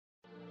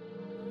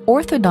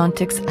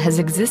Orthodontics has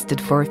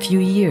existed for a few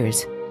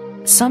years.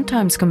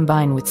 Sometimes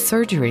combined with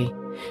surgery,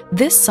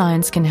 this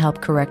science can help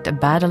correct a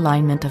bad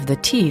alignment of the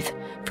teeth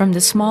from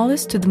the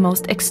smallest to the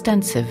most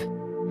extensive.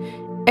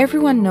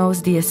 Everyone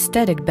knows the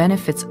aesthetic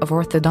benefits of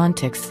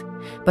orthodontics,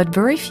 but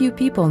very few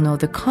people know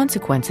the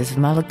consequences of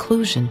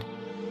malocclusion.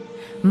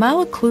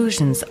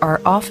 Malocclusions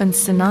are often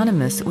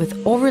synonymous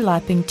with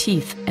overlapping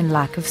teeth and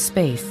lack of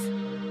space.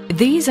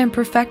 These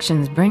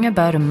imperfections bring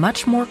about a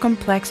much more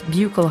complex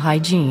buccal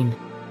hygiene.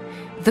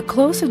 The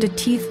closer the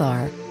teeth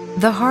are,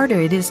 the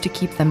harder it is to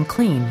keep them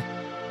clean.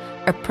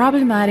 A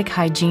problematic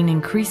hygiene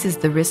increases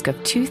the risk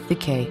of tooth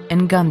decay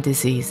and gum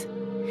disease.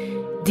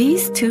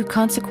 These two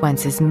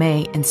consequences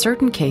may, in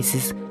certain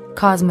cases,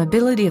 cause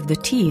mobility of the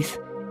teeth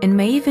and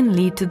may even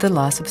lead to the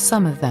loss of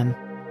some of them.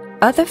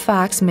 Other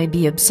facts may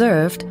be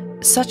observed,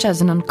 such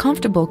as an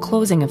uncomfortable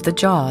closing of the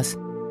jaws.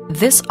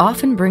 This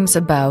often brings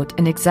about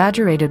an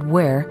exaggerated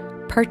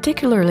wear,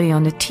 particularly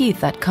on the teeth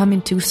that come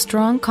into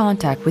strong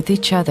contact with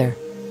each other.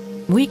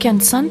 We can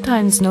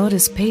sometimes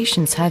notice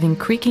patients having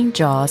creaking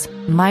jaws,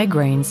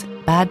 migraines,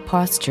 bad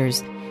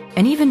postures,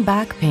 and even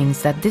back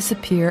pains that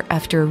disappear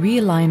after a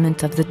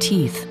realignment of the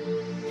teeth.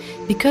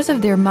 Because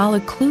of their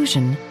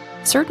malocclusion,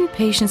 certain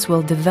patients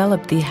will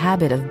develop the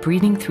habit of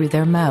breathing through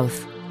their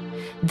mouth.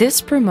 This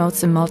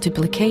promotes a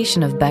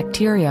multiplication of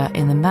bacteria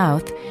in the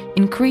mouth,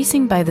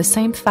 increasing by the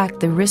same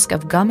fact the risk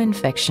of gum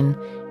infection,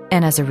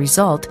 and as a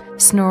result,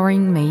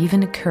 snoring may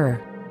even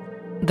occur.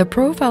 The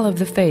profile of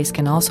the face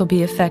can also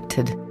be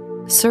affected.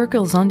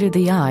 Circles under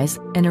the eyes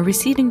and a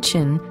receding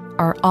chin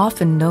are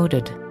often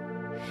noted.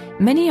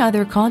 Many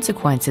other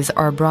consequences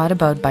are brought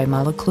about by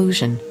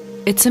malocclusion.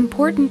 It's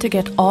important to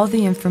get all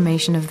the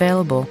information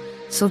available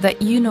so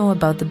that you know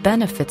about the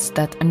benefits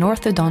that an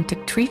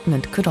orthodontic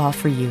treatment could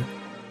offer you.